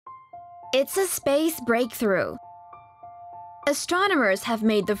It's a space breakthrough. Astronomers have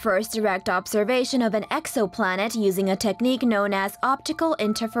made the first direct observation of an exoplanet using a technique known as optical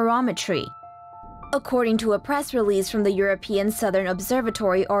interferometry. According to a press release from the European Southern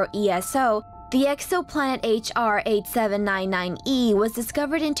Observatory, or ESO, the exoplanet HR 8799e was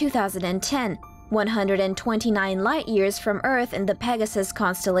discovered in 2010, 129 light-years from Earth in the Pegasus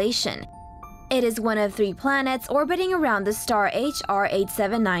constellation. It is one of 3 planets orbiting around the star HR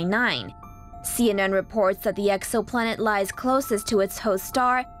 8799. CNN reports that the exoplanet lies closest to its host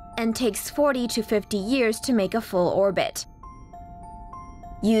star and takes 40 to 50 years to make a full orbit.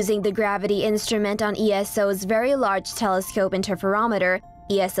 Using the gravity instrument on ESO's Very Large Telescope Interferometer,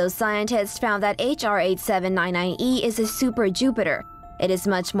 ESO scientists found that HR 8799e is a super-Jupiter. It is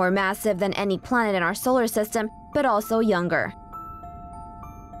much more massive than any planet in our solar system, but also younger.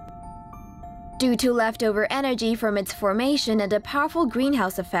 Due to leftover energy from its formation and a powerful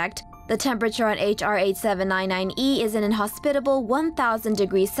greenhouse effect, the temperature on HR 8799e is an inhospitable 1,000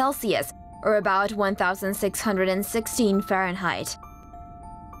 degrees Celsius, or about 1,616 Fahrenheit.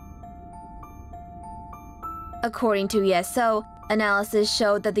 According to ESO, analysis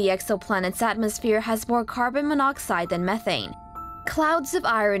showed that the exoplanet's atmosphere has more carbon monoxide than methane. Clouds of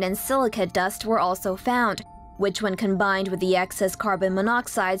iron and silicate dust were also found, which when combined with the excess carbon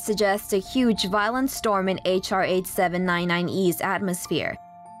monoxide suggests a huge violent storm in HR 8799e's atmosphere.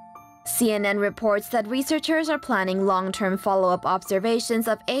 CNN reports that researchers are planning long-term follow-up observations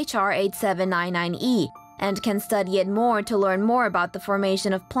of HR 8799e and can study it more to learn more about the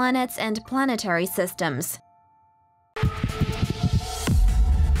formation of planets and planetary systems.